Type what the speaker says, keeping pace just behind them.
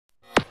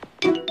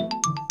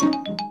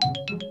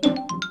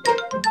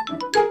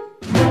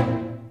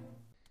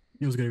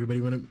It was good, everybody.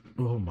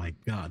 Oh my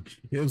god.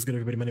 It was good,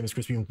 everybody. My name is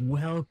Crispy, and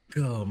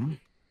welcome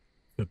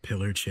to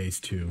Pillar Chase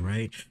 2,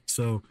 right?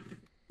 So,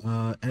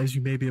 as you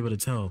may be able to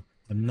tell,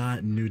 I'm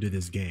not new to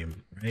this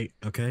game, right?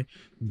 Okay?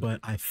 But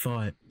I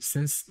thought,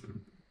 since...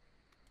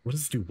 What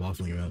does this do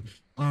waffling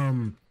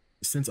about?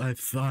 Since I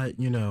thought,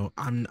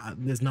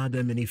 there's not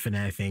that many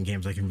FNAF fan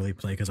games I can really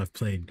play, because I've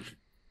played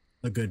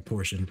a good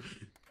portion.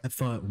 I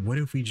thought, what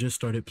if we just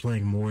started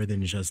playing more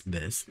than just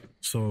this?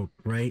 So,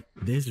 right,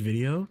 this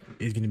video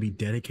is going to be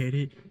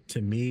dedicated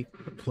to me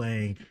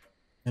playing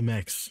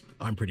MX,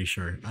 I'm pretty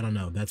sure. I don't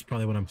know. That's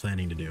probably what I'm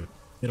planning to do.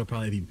 It'll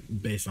probably be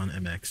based on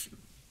MX.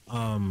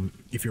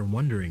 If you're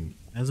wondering,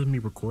 as of me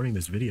recording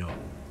this video,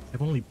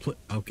 I've only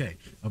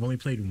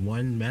played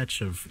one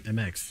match of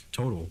MX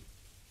total.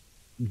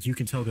 You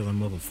can tell because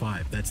I'm level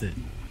 5. That's it.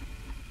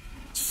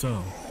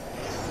 So,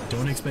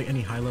 don't expect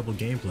any high-level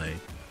gameplay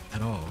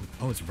at all.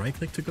 Oh, it's right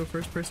click to go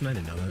first person? I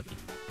didn't know that.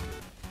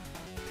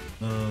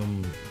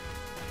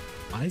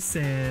 Hi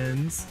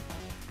Sans.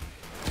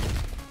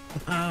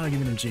 Ah,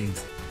 give me them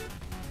jeans.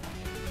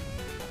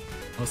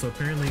 Also,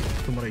 apparently,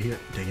 from what I hear,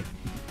 dang it.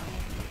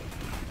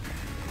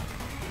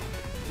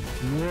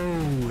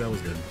 Whoa, that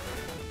was good.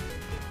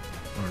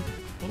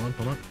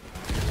 Hold on.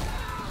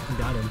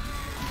 Got him.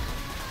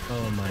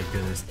 Oh my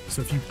goodness.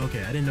 So if you,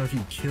 okay, I didn't know if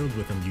you killed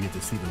with them, you get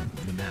to see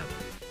the map.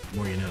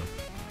 More you know.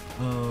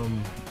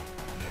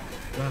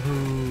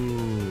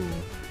 Wahoo!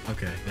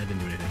 Okay, that didn't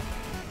do anything.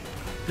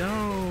 No!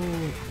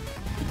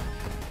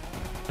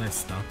 Can I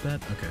stop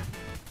that? Okay.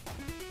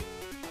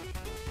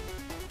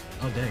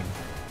 Oh dang.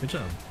 Good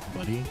job,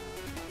 buddy.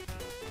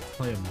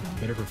 Probably a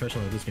better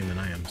professional at this game than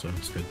I am, so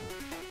it's good.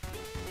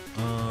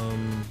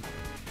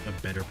 A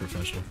better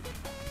professional.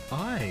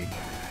 Hi!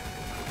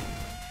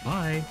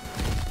 Hi!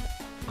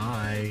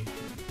 Hi!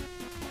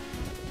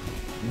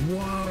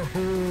 Whoa!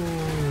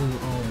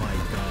 Oh my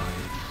god.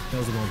 That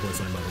was a long plus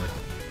sign, by the way.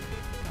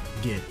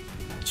 Get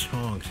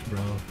chonked,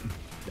 bro.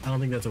 I don't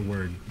think that's a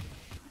word.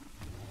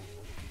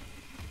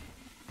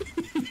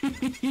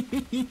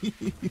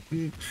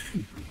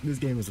 This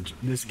game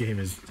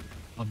is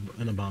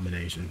an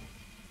abomination.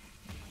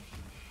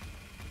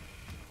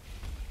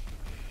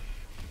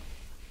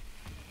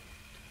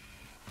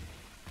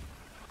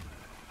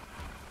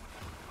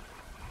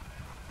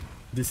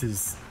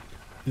 This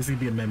could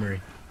be a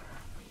memory.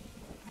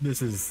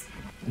 This is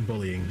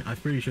bullying. I'm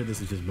pretty sure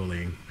this is just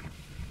bullying.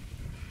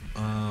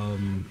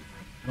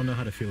 I don't know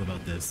how to feel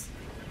about this.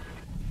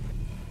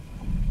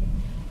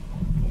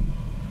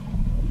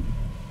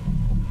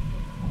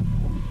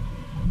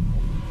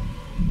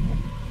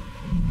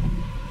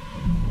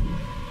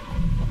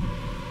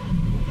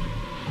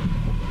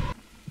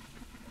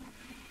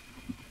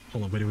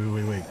 Hold on,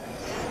 wait.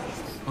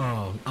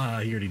 Oh,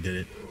 he already did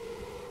it.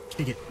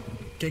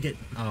 Kick it.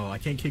 Oh, I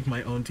can't kick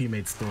my own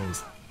teammates'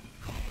 skulls.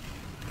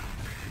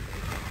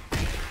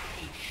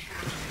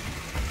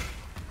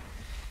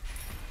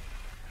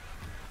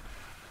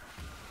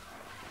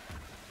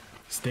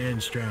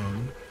 Stand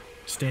strong.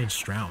 Stand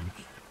strong.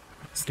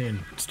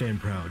 Stand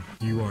proud.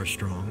 You are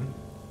strong.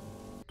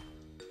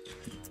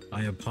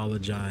 I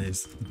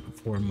apologize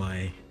for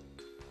my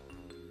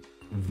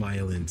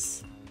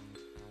violence.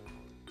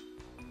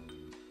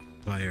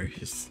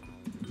 Virus.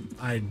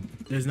 I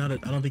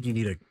don't think you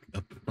need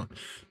a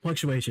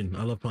punctuation.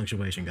 I love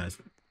punctuation, guys.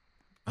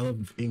 I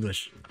love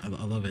English. I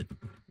love it.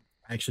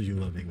 I actually do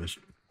love English.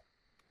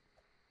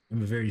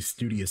 I'm a very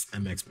studious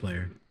MX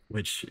player,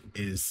 which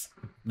is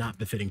not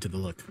befitting to the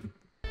look.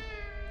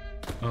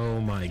 Oh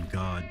my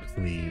god,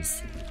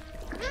 please.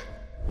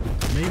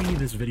 Maybe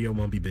this video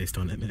won't be based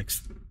on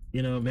MX.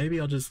 You know, maybe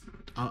I'll just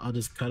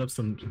cut up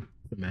some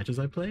matches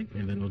I play,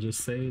 and then we'll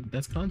just say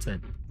that's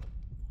content.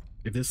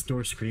 If this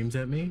store screams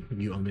at me,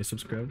 you owe me a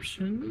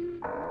subscription.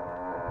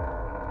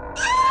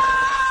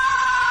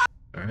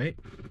 Alright.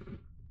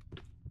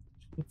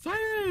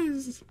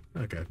 Fires!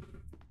 Okay.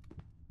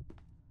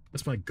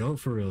 That's my goat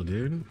for real,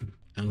 dude.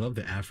 I love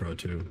the afro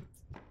too.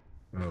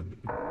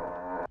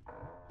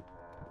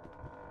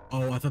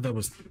 Oh, I thought that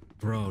was...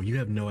 Bro, you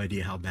have no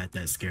idea how bad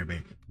that scared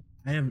me.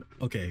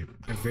 Okay,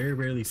 I very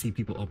rarely see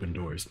people open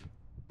doors.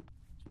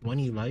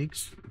 20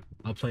 likes,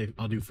 I'll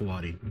do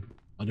Fuwadi.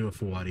 I'll do a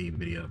Fuwadi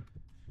video.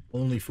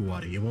 Only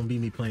Fuwadi. It won't be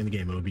me playing the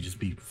game, it'll just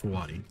be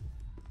Fuwadi.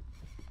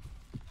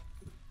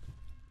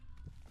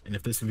 And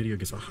if this video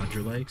gets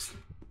 100 likes,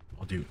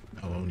 I'll do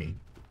Aloni.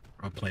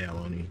 I'll play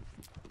Aloni.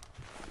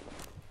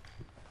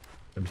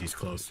 Let me see, he's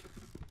close.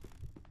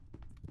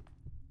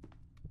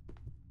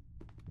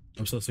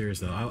 I'm so serious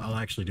though. I'll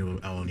actually do an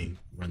Aloni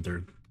run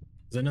through.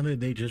 Because I know that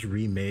they just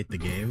remade the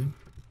game.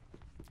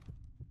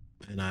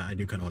 And I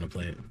do kind of want to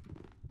play it.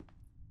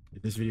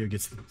 If this video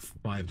gets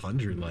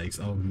 500 likes,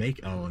 I'll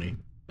make Aloni.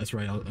 That's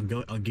right,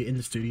 I'll get in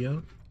the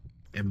studio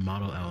and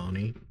model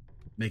Aloni.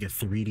 Make a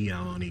 3D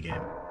Aloni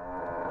game.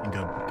 And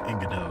go in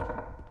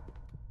Godot.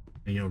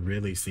 And you'll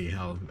really see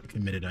how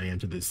committed I am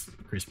to this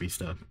crispy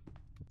stuff.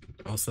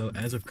 Also,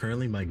 as of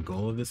currently, my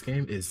goal of this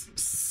game is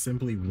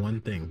simply one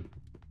thing.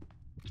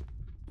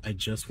 I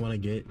just want to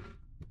get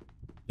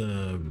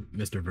the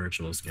Mr.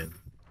 Virtual skin.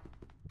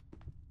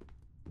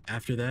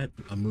 After that,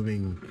 I'm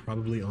moving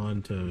probably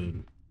on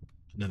to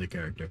another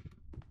character.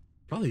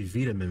 Probably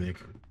Vita Mimic.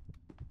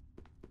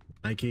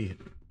 Nike.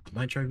 I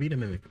might try Vita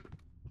Mimic.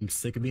 I'm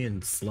sick of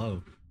being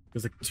slow.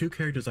 Because the two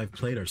characters I've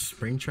played are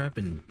Springtrap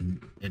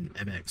and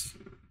MX.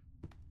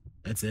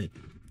 That's it.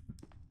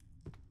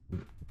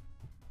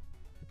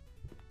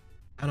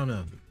 I don't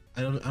know.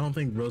 I don't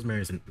think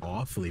Rosemary is an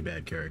awfully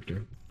bad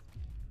character.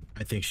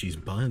 I think she's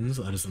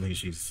buns. I just don't think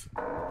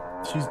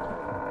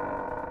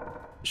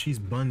she's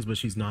buns, but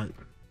she's not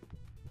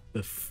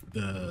the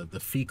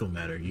fecal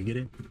matter. You get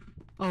it?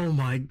 Oh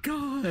my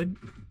god,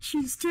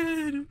 she's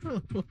dead.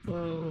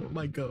 Oh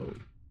my god.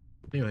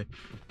 Anyway,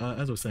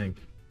 as I was saying,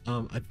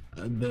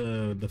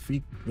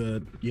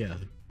 yeah.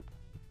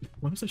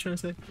 What was I trying to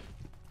say?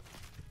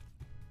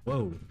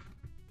 Whoa,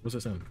 what's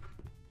that sound?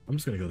 I'm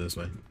just gonna go this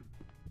way.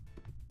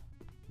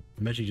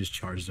 Imagine you just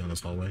charged down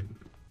this hallway.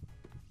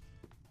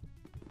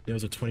 There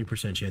was a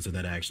 20% chance of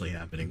that actually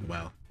happening.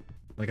 Wow.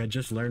 Like, I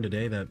just learned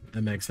today that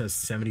MX has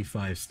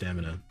 75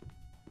 stamina,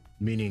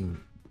 meaning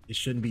it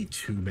shouldn't be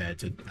too bad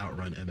to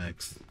outrun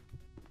MX,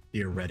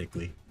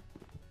 theoretically.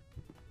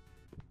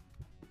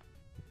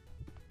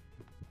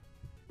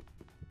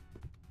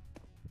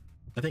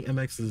 I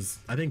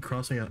think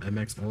crossing out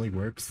MX only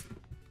works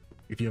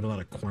if you have a lot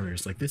of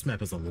corners. Like, this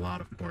map has a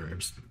lot of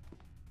corners.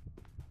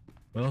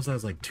 But it also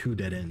has like 2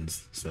 dead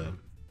ends, so.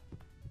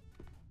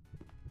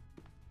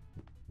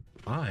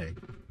 Hi.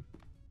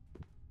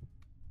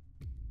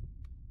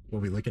 What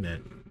are we looking at?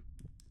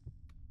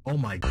 Oh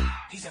my god.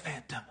 He's a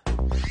phantom.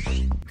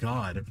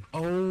 God.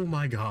 Oh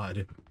my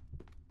god.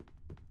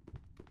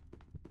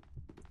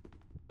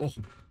 Oh,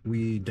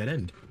 we dead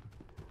end.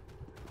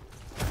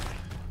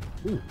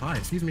 Ooh, hi,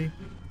 excuse me.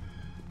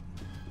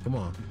 Come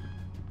on.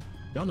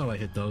 Y'all know I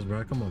hit those,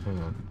 bro. Come on, come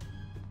on.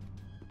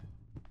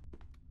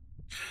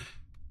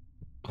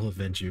 I'll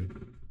avenge you.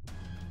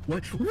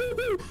 What?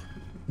 Woo!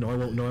 No, I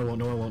won't. No, I won't.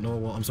 No, I won't. No, I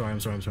won't. I'm sorry. I'm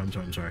sorry. I'm sorry. I'm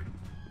sorry. I'm sorry.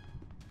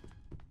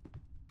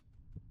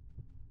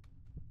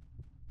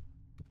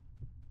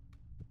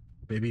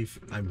 Maybe if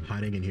I'm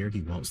hiding in here,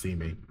 he won't see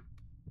me.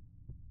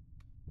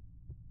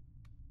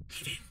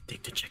 He didn't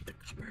think to check the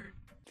cupboard.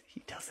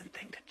 He doesn't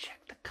think to check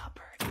the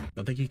cupboard.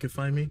 Don't think he could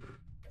find me?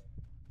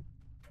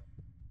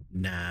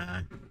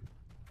 Nah.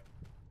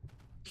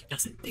 He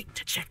doesn't think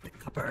to check the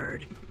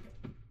cupboard.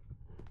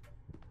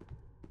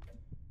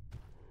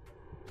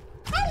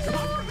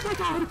 Oh my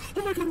god!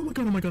 Oh my god! Oh my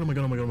god! Oh my god! Oh my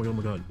god! Oh my god! Oh my god! Oh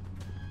my god!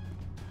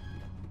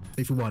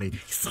 Hey Fuwadi,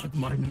 suck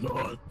my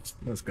nuts.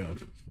 Let's go.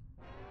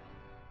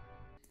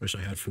 Wish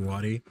I had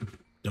Fuwadi.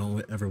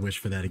 Don't ever wish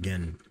for that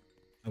again.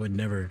 I would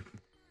never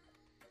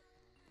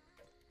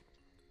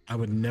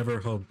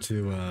hope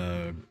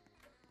to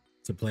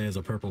play as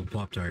a purple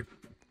Plop Tart.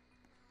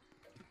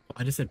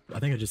 I think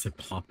I just said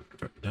Plop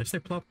Tart. Did I say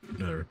Plop?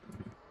 No.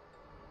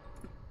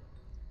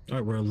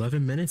 Alright, we're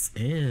 11 minutes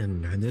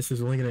in, and this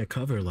is only gonna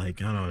cover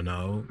like, I don't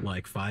know,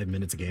 like 5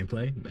 minutes of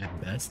gameplay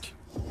at best.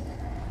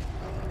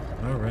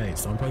 Alright,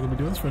 so I'm probably gonna be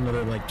doing this for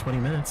another like 20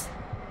 minutes.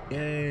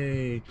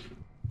 Yay!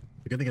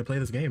 A good thing I play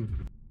this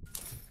game.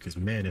 Because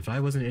man, if I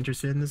wasn't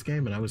interested in this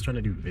game and I was trying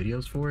to do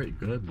videos for it,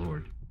 good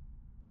lord.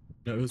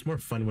 No, it was more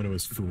fun when it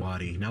was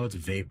Fuwadi. Now it's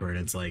Vapor, and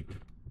it's like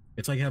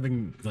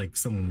having like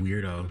some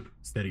weirdo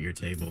sit at your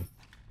table.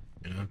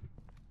 You know?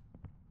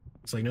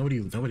 It's like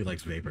nobody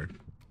likes Vapor.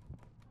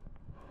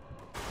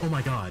 Oh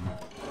my god.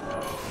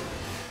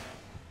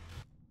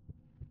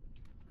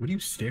 What are you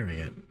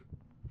staring at?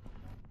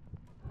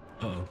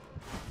 Uh-oh.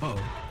 Uh-oh.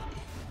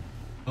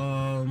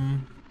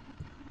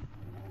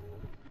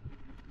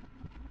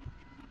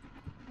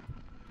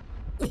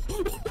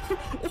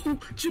 Oh,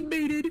 you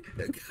made it!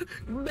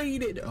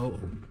 Made it! Oh.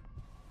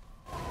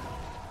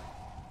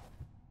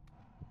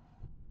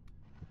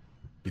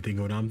 You think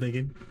what I'm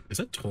thinking? Is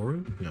that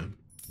Toru? No.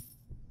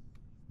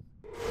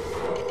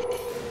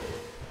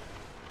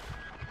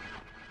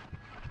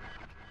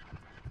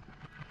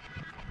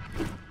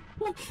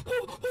 Oh,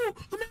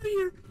 I'm out of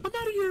here! I'm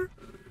out of here!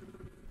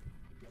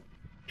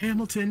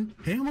 Hamilton!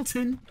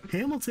 Hamilton!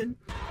 Hamilton!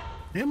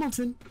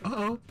 Hamilton!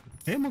 Uh-oh!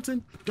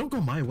 Hamilton! Don't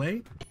go my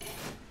way!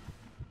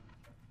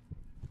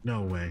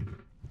 No way.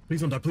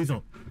 Please don't die, please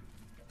don't.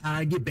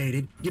 Get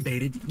baited, get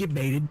baited, get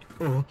baited.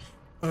 Oh,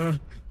 I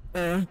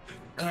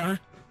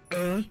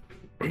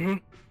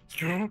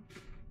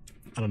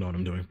don't know what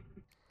I'm doing.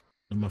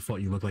 Not my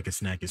fault you look like a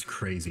snack is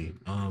crazy.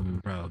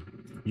 Bro,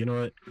 you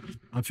know what?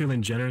 I'm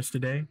feeling generous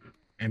today.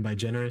 And by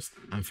generous,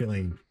 I'm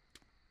feeling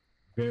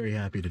very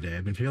happy today.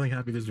 I've been feeling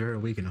happy this very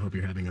week, and I hope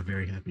you're having a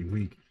very happy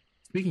week.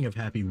 Speaking of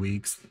happy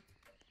weeks,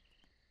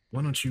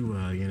 why don't you,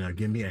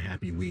 give me a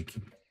happy week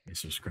and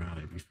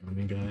subscribe. You feel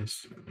me,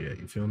 guys? Yeah,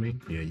 you feel me?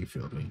 Yeah, you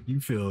feel me. You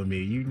feel me.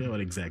 You know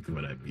exactly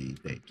what I mean.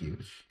 Thank you.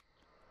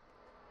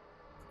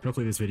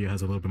 Hopefully this video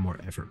has a little bit more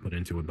effort put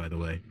into it, by the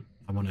way.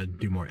 I want to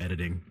do more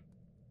editing.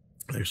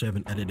 I actually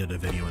haven't edited a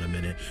video in a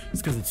minute.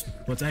 It's because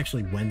it's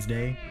actually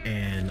Wednesday,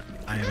 and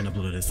I haven't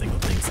uploaded a single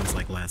thing since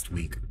like last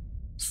week.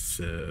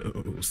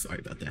 So sorry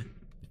about that.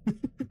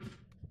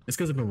 It's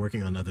because I've been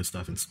working on other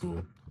stuff in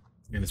school,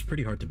 and it's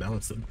pretty hard to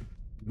balance them.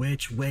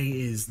 Which way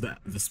is the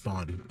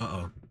spawn?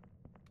 Uh-oh.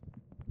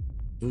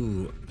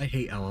 Ooh, I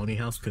hate Aloni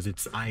House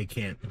because I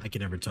can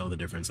never tell the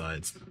different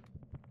sides.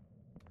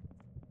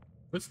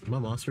 What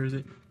monster is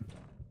it?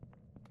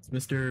 It's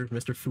Mr.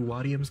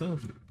 Fuwadi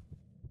himself.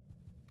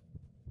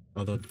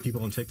 Although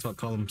people on TikTok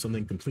call him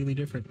something completely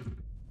different.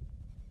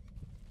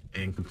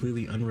 And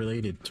completely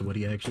unrelated to what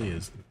he actually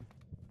is.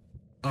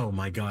 Oh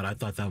my god, I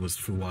thought that was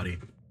Fuwadi.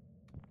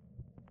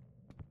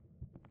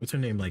 What's her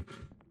name, like?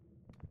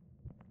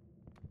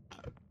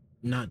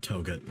 Not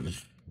Toga.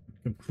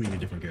 Completely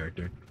different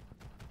character.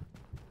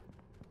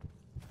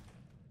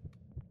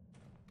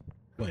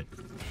 What?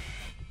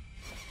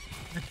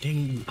 God dang,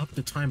 you upped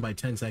the time by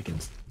 10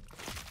 seconds.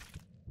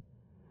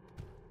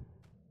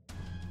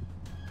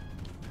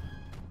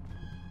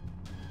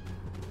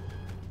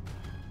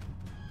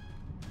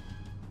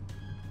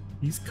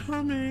 He's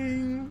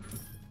coming!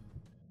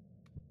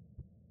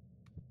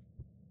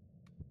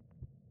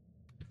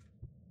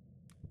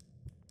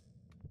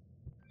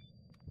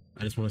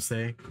 I just want to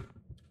say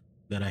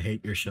that I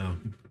hate your show.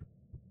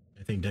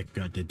 I think Deck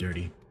God did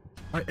dirty.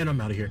 Alright, and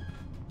I'm out of here.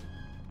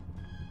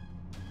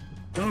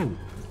 Go!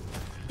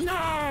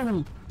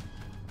 No!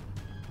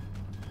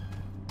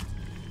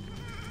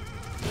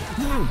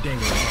 No, dang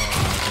it.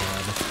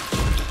 Oh,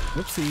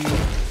 God. Whoopsie.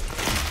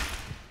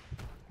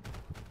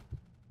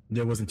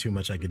 There wasn't too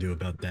much I could do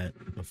about that,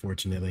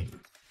 unfortunately.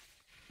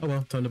 Oh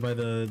well, time to buy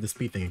the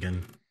speed thing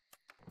again.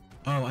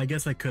 Oh, I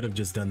guess I could have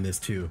just done this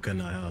too,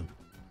 couldn't I, huh?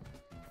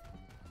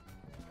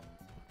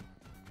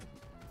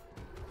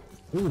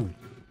 Ooh,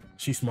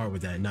 she's smart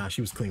with that. Nah,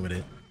 she was clean with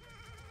it.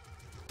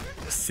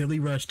 Silly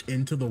rushed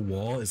into the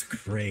wall is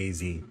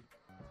crazy.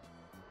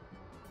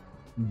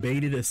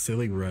 Baited a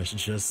silly rush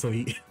just so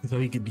he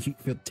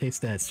could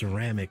taste that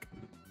ceramic.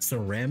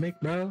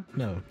 Ceramic, bro?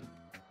 No.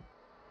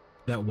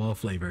 That wall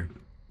flavor.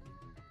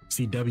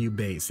 CW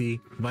bait. See,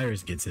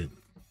 Virus gets it.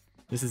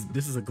 This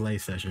is a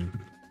glaze session.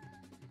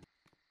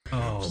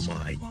 Oh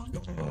my god.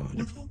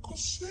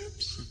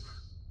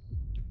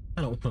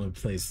 I don't want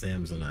to play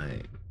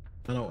Samsonite.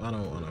 I don't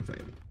want to play.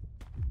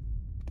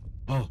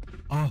 Oh,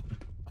 I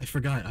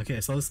forgot. Okay, I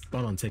saw this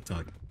spot on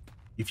TikTok.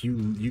 If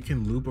you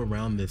can loop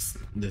around this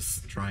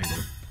triangle.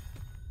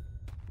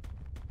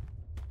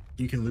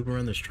 You can loop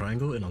around this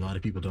triangle, and a lot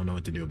of people don't know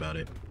what to do about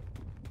it.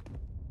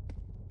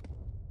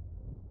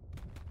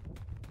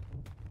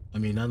 I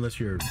mean, unless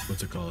you're,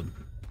 what's it called?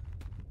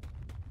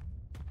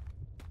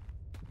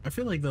 I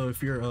feel like though,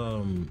 if you're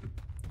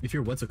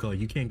what's it called,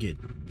 you can't get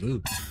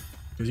looped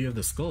because you have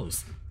the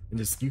skulls, and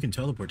you can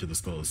teleport to the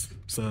skulls.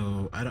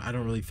 So I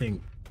don't really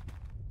think,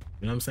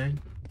 you know what I'm saying?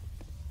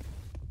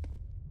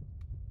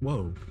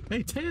 Whoa,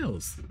 hey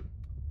Tails,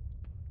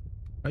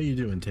 how you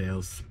doing,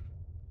 Tails?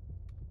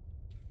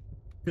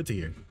 Good to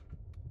hear.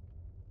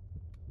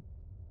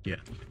 Yeah,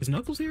 is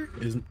Knuckles here?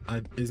 Is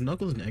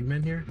Knuckles and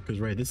Eggman here? Because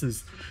right, this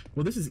is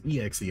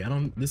EXE.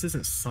 This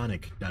isn't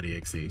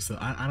Sonic.exe, so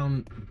I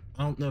don't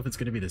know if it's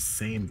gonna be the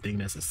same thing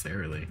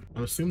necessarily.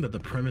 I assume that the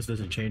premise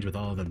doesn't change with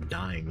all of them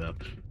dying though.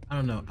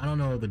 I don't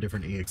know the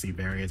different EXE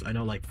variants. I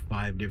know like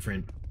 5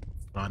 different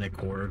Sonic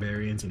horror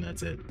variants, and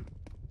that's it.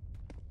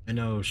 I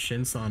know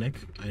Shin Sonic,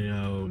 I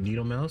know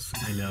Needle Mouse,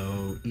 I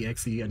know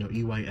EXE, I know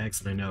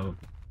EYX, and I know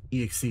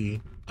EXE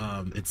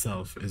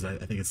itself is I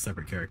think it's a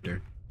separate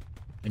character.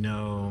 I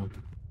know,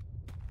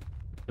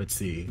 let's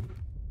see,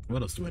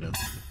 what else do I know?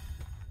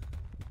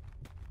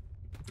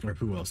 Or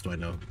who else do I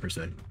know, per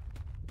se?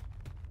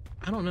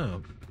 I don't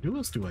know. Who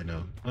else do I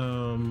know?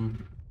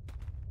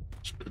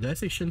 Did I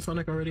say Shin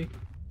Sonic already?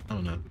 I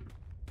don't know.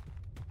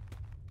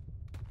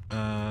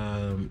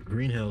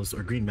 Green Hills,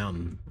 or Green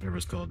Mountain, whatever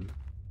it's called.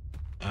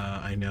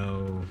 I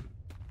know,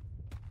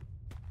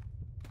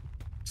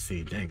 let's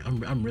see, dang,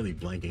 I'm really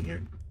blanking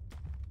here.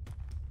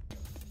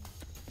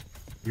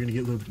 You're gonna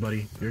get looped,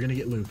 buddy. You're gonna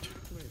get looped.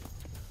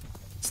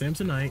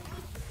 Samsonite.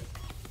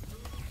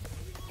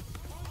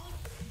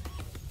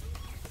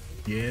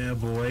 Yeah,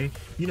 boy.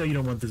 You know you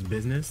don't want this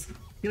business.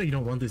 You know you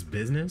don't want this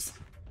business.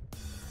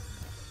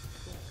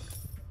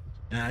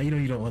 You know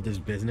you don't want this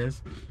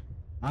business.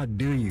 I'll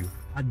do you.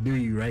 I'll do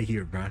you right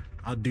here, bro.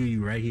 I'll do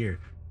you right here.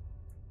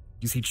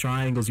 You see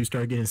triangles, you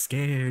start getting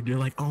scared. You're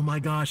like, oh my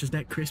gosh, is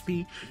that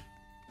Crispy?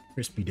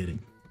 Crispy did it.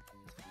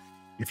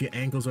 If your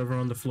ankle's over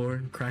on the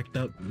floor, cracked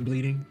up,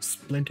 bleeding,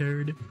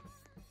 splintered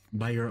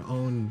by your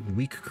own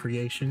weak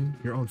creation,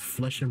 your own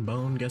flesh and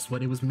bone, guess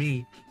what? It was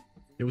me.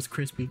 It was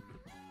Crispy.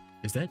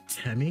 Is that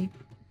Temmie?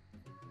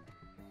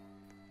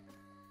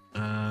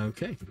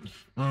 Okay.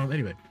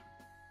 Anyway.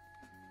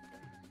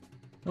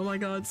 Oh my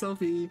god,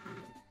 Sophie.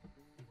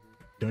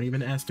 Don't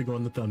even ask to go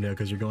on the thumbnail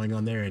because you're going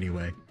on there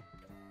anyway.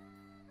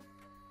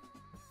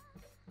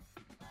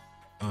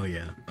 Oh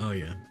yeah. Oh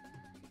yeah.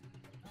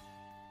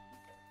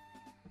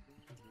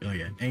 Oh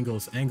yeah,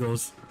 angles.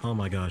 Oh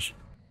my gosh.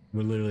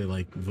 We're literally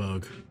like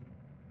Vogue.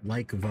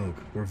 Like Vogue.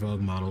 We're Vogue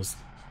models.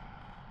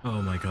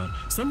 Oh my god.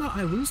 Somehow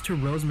I lose to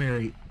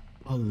Rosemary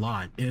a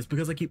lot, and it's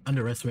because I keep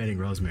underestimating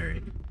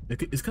Rosemary.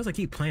 It's because I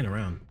keep playing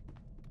around.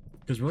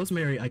 Because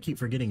Rosemary, I keep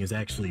forgetting, is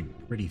actually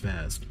pretty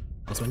fast.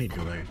 Also, I need to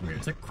go back from here.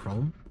 Is that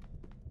Chrome?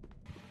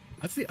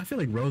 I feel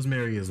like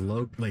Rosemary is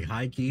like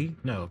high key.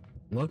 No,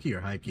 low key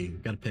or high key.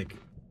 Gotta pick.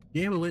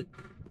 Gamble it.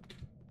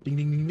 Ding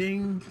ding ding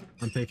ding.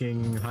 I'm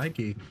picking high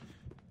key.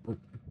 Oh,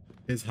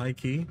 is high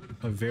key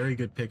a very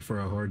good pick for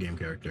a horror game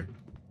character?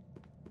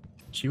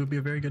 She would be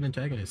a very good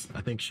antagonist.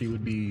 I think she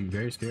would be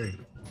very scary.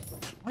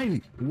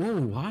 Hi.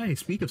 Whoa, hi.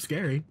 Speak of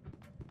scary.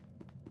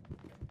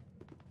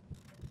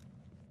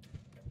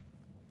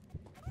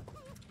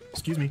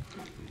 Excuse me.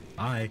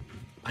 Hi.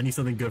 I need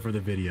something good for the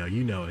video.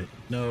 You know it.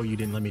 No, you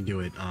didn't let me do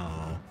it.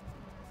 Oh.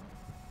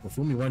 Well,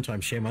 fool me one time,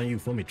 shame on you.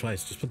 Fool me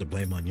twice, just put the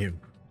blame on you.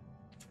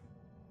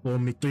 Fool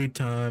me 3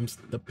 times.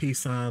 The peace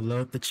sign,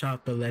 love the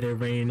chopper, let it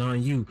rain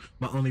on you.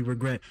 My only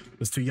regret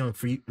was too young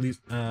for you.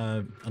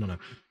 I don't know.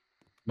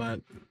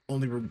 My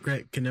only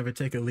regret can never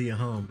take Aaliyah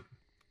home.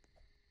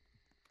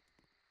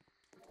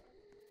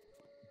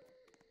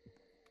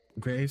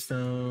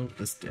 Gravestone,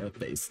 the stale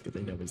face, cause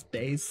they know it's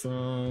day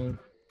song.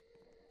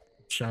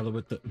 Shallow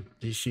with the.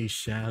 She's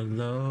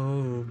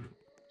shallow.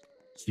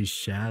 She's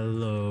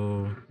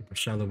shallow.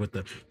 Shallow with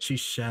the. She's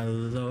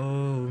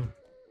shallow.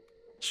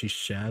 She's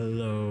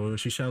shallow.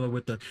 She's shallow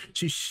with the.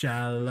 She's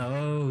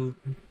shallow.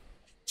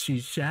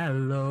 She's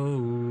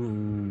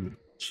shallow.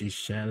 She's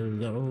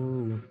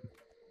shallow.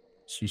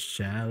 She's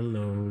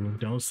shallow.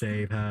 Don't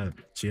save her.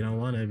 She don't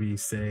wanna be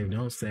saved.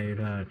 Don't save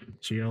her.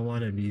 She don't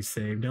wanna be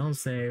saved. Don't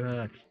save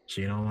her.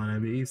 She don't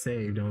wanna be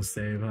saved. Don't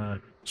save her.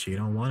 She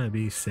don't wanna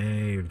be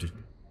saved.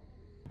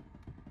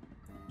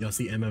 Y'all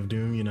see MF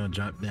Doom, you know,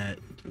 drop that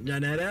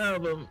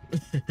album.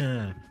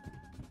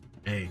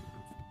 Hey,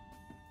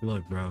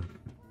 look, bro.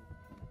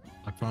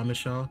 I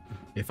promise y'all,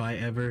 if I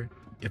ever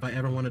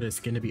wanted a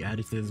skin to be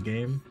added to this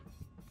game,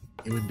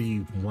 it would be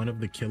one of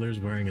the killers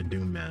wearing a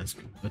Doom mask.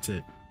 That's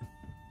it.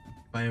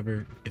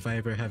 If I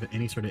ever have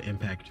any sort of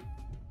impact.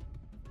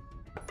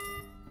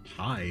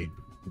 Hi.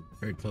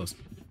 Very close.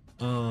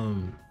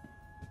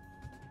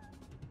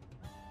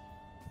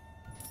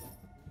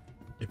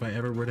 If I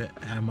ever were to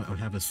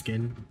have a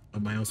skin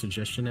of my own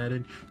suggestion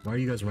added, why are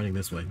you guys running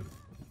this way?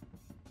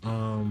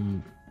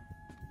 Then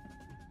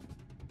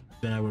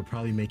I would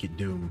probably make it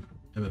Doom,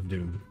 MF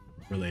Doom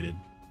related.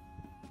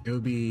 It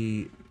would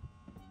be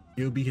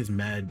his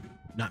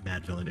not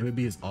mad villain. It would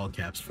be his all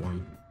caps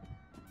form.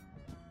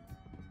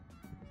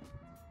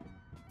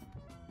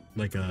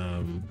 Like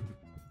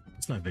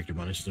it's not Victor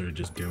Von. It's literally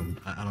just Doom.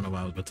 I don't know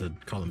why I was about to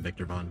call him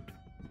Victor Von.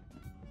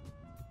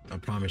 I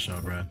promise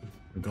y'all, bruh.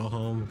 Go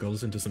home, go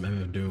listen to some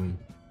MF Doom.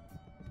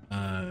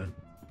 In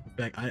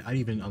fact, I'd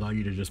even allow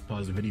you to just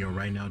pause the video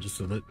right now just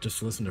to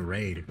listen to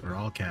Raid or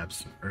all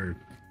caps or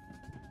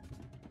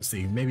let's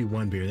see, maybe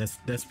One Beer.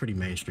 That's pretty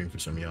mainstream for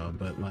some of y'all,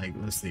 but like,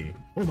 let's see.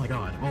 Oh my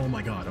god, oh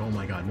my god, oh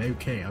my god.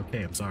 Okay,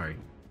 I'm sorry.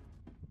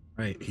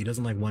 Right, he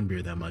doesn't like One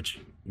Beer that much.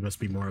 He must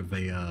be more of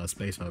a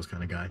Space House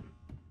kind of guy.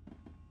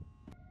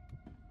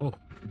 Oh,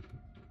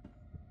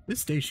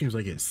 this stage seems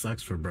like it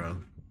sucks for bro.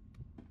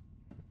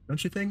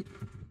 Don't you think?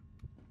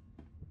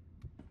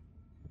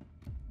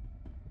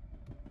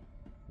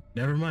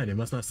 Never mind, it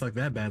must not suck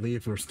that badly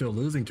if we're still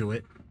losing to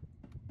it.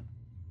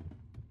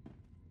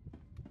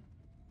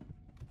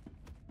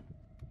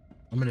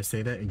 I'm gonna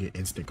say that and get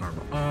instant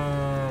karma. Oh,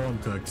 I'm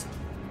cooked.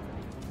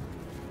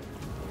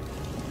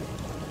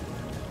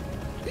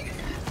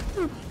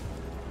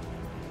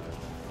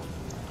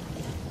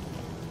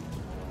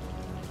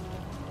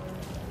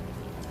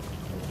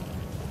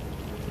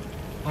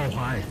 Oh,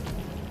 hi.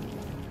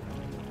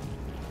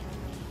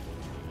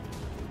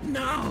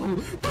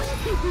 No!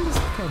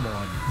 Come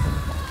on.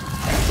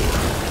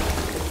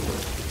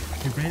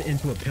 He ran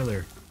into a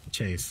pillar.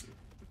 Chase.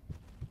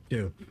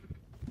 Dude.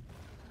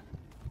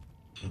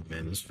 Oh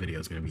man, this video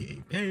is gonna be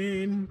a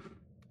pain.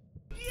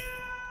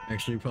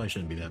 Actually, it probably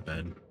shouldn't be that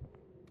bad.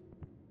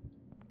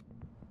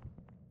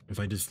 If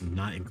I just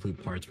not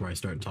include parts where I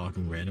start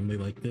talking randomly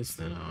like this,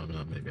 then I don't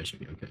know, maybe I should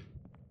be okay.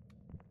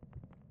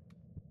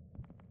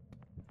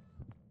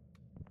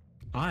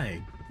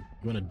 Hi.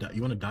 You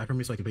wanna die for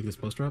me so I can pick this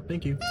poster up?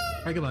 Thank you.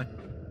 Alright, goodbye.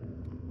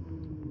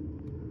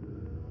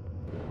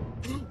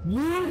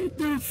 What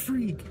the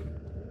freak?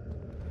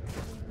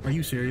 Are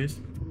you serious?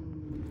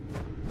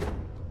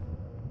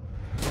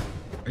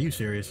 Are you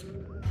serious?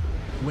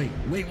 Wait.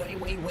 Oh,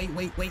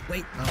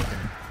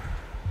 okay.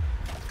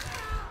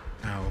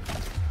 Ow.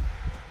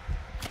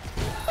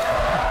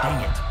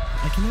 Dang it.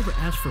 I can never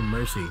ask for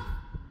mercy.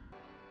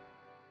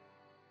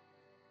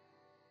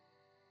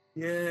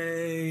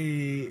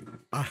 Yay.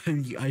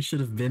 I should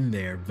have been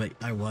there, but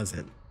I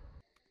wasn't.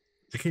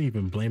 I can't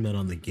even blame that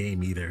on the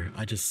game either.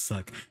 I just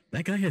suck.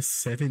 That guy has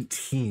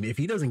 17. If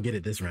he doesn't get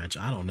it this ranch,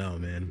 I don't know,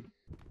 man.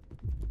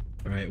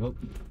 Alright, well,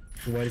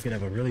 Whitey's gonna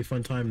have a really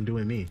fun time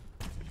doing me.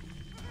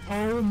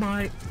 Oh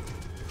my...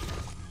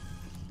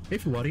 Hey,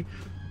 Fuwadi.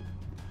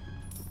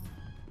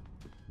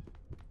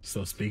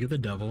 So, speak of the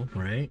devil,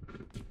 right?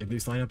 If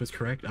this lineup is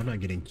correct, I'm not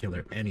getting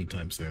killer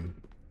anytime soon.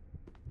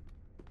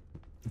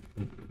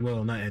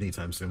 Well, not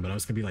anytime soon, but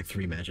it's gonna be like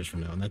 3 matches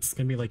from now, and that's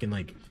gonna be like in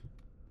like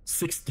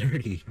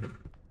 6:30,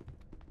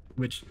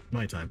 which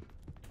my time.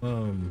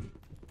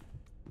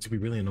 It's gonna be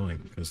really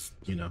annoying because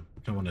you know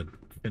I want to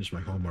finish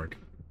my homework.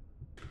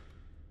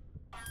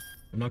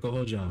 I'm not gonna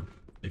hold y'all.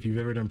 If you've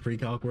ever done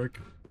pre-calc work,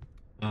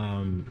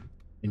 and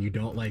you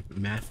don't like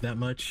math that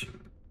much,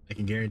 I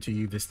can guarantee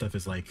you this stuff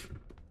is like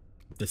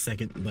the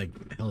second, like,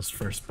 hell's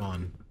first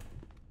spawn.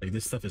 Like,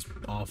 this stuff is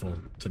awful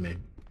to me.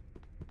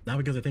 Not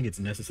because I think it's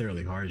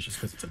necessarily hard, it's just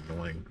because it's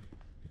annoying.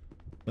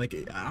 Like,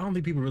 I don't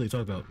think people really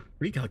talk about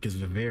pre-calc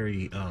is a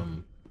very, I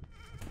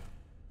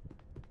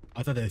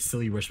thought that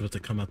silly rush was to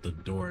come out the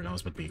door and I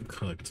was about to be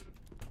cooked.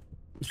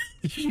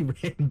 She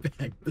ran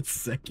back the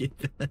second.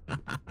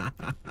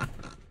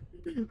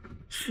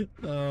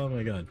 Oh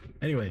my god.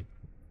 Anyway,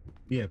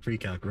 yeah,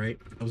 pre-calc, right?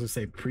 I was gonna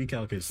say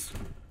pre-calc is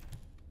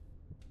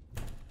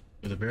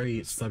a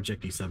very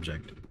subjecty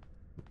subject.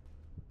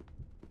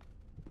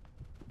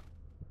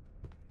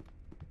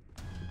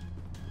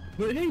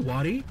 But hey,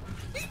 Waddy.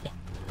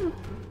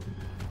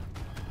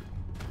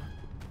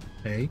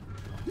 Hey.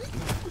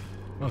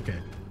 Okay.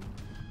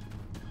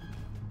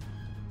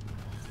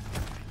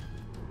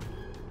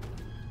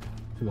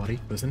 Waddy,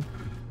 listen.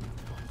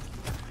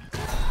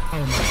 Oh my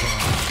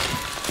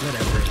god.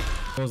 Whatever.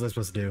 What was I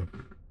supposed to do?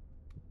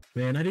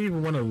 Man, I didn't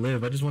even want to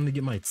live. I just wanted to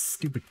get my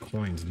stupid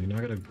coins, dude. Now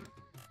I gotta...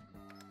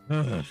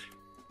 Ugh.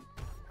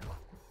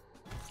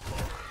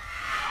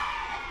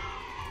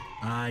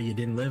 Ah, you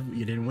didn't live.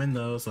 You didn't win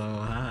though, so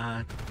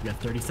you got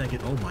 30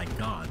 seconds. Oh my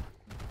god.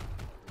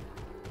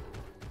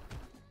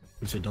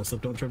 We said don't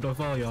slip, don't trip, don't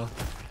fall, y'all.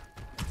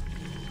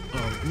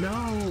 Oh,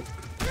 no!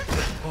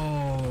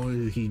 Oh,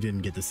 he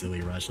didn't get the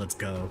silly rush. Let's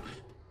go.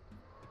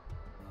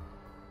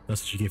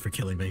 That's what you get for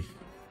killing me.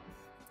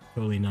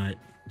 Totally not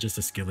just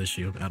a skill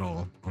issue at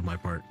all on my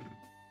part.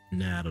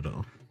 Not at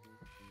all.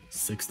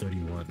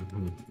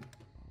 631.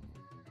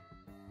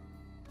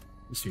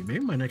 Let's see, maybe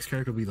my next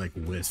character will be like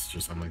Wisp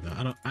or something like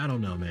that. I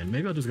don't know, man.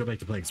 Maybe I'll just go back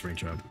to playing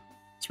Springtrap.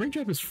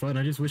 Springtrap is fun.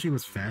 I just wish he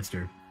was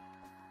faster.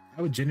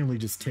 I would genuinely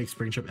just take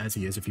Springtrap as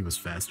he is if he was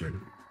faster.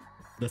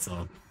 That's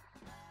all.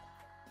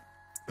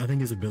 I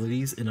think his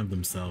abilities in of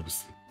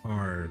themselves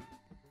are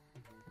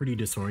pretty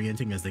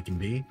disorienting as they can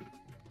be.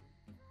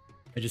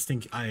 I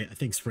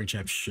think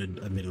Springtrap should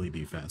admittedly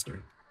be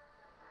faster.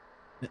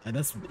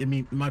 That's, I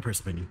mean, my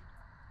personal opinion.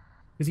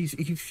 Because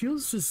he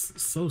feels just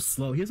so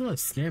slow. He has a lot of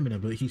stamina,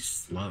 but he's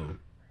slow.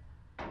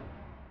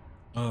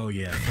 Oh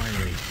yeah,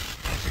 finally.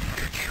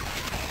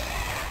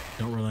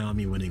 Don't rely on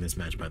me winning this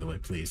match, by the way,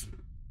 please.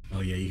 Oh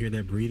yeah, you hear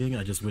that breathing?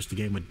 I just wish the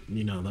game would,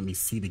 you know, let me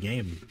see the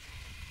game.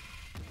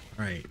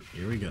 Alright,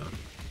 here we go.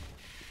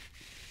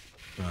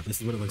 Wow,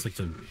 this is what it looks like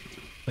to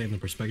play in the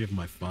perspective of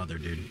my father,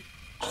 dude.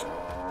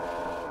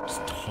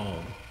 Just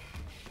tall.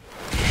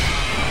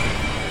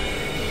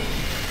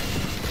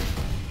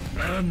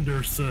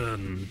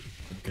 Anderson!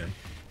 Okay.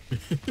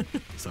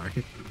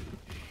 Sorry.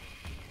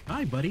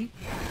 Hi, buddy.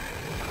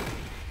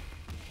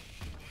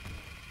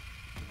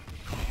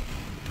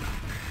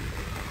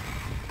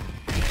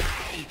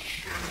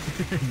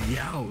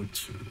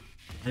 Youch!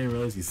 I didn't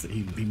realize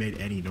he made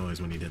any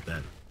noise when he did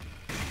that.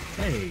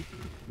 Hey!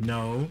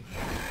 No!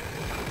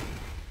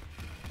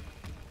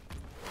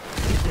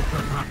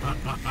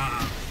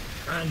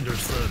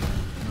 Anderson!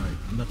 Alright,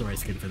 I'm not the right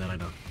skin for that, I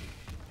know.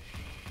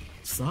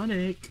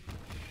 Sonic!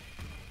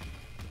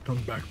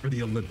 Come back for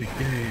the Olympic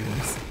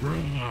Games!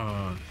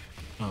 Oh.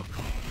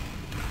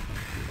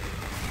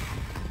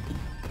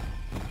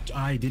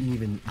 I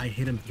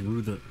hit him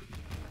through the...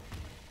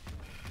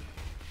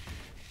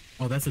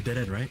 Oh, that's a dead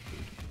end, right?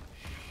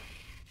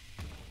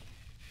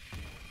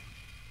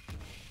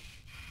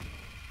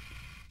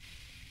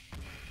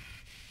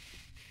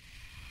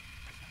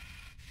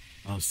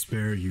 I'll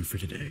spare you for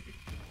today.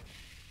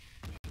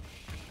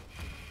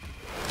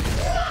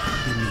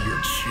 Give me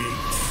your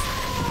cheeks.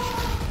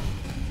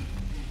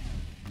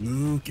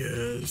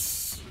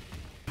 Lucas.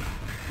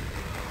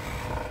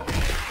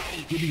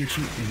 Give me your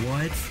cheeks.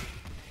 What?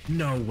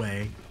 No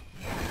way.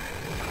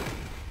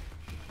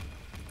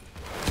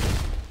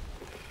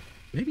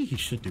 Maybe he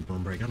should do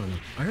Bone Break. I don't know.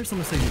 I heard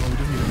someone say, oh, he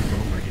doesn't even do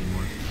Bone Break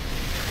anymore.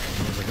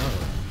 And I was like,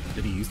 oh,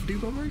 did he used to do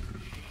Bone Break?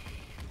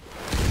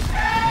 Oh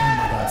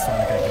my god,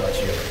 Sonic, I got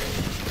you.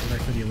 Come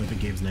back for the Olympic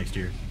Games next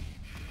year.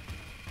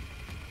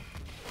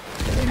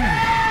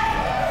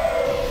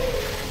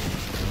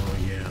 Oh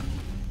yeah.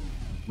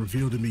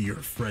 Reveal to me your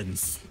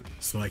friends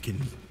so I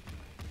can...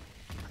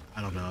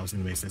 I don't know, I was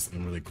gonna make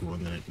something really cool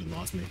and then it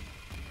lost me.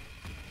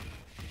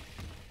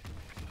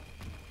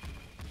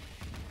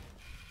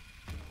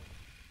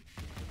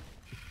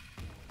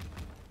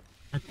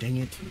 God dang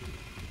it.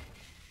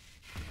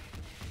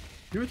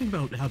 You ever think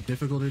about how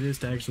difficult it is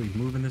to actually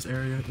move in this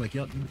area? Like,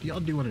 y'all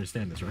do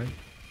understand this, right?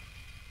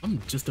 I'm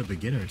just a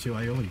beginner, too.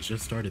 I only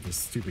just started this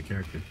stupid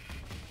character.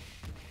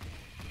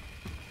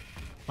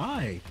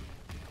 Hi!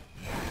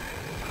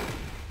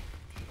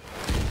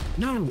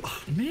 No!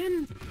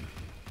 Man!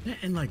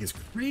 That end like is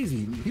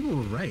crazy. People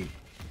were right.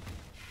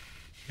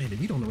 Man,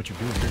 if you don't know what you're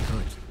doing, you're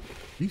cooked.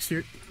 You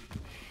serious?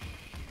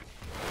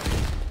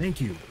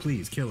 Thank you.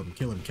 Please, kill him.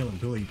 Kill him. Kill him.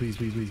 Please, please,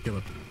 please, please, kill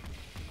him.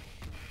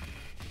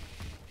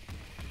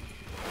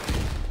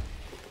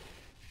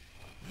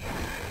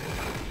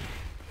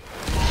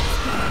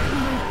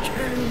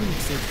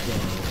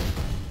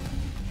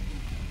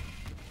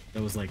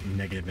 That was like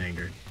negative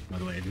anger, by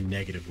the way,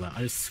 negative loud.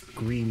 I just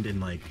screamed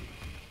in like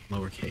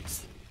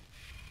lowercase.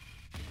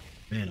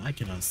 Man, I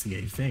cannot see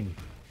a thing.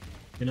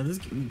 You know, this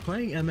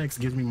playing MX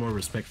gives me more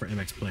respect for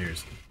MX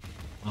players.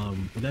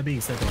 With that being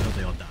said, though, I hope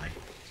they all die.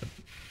 So.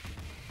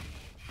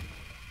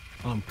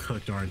 Oh, I'm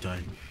cooked, aren't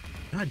I?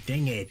 God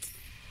dang it.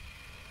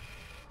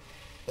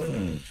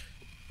 Ugh.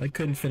 I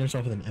couldn't finish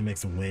off with an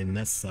MX win.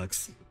 That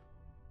sucks.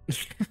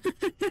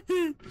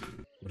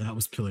 Well, that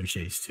was Pillar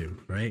Chase 2,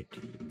 right?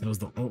 That was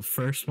the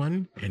first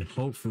one, and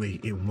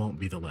hopefully it won't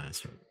be the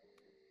last one.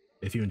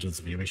 If you enjoyed this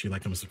video, make sure you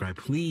like, comment, subscribe.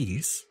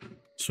 Please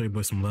show your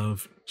boy some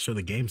love. Show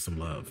the game some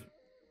love.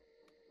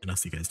 And I'll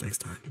see you guys next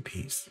time.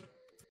 Peace.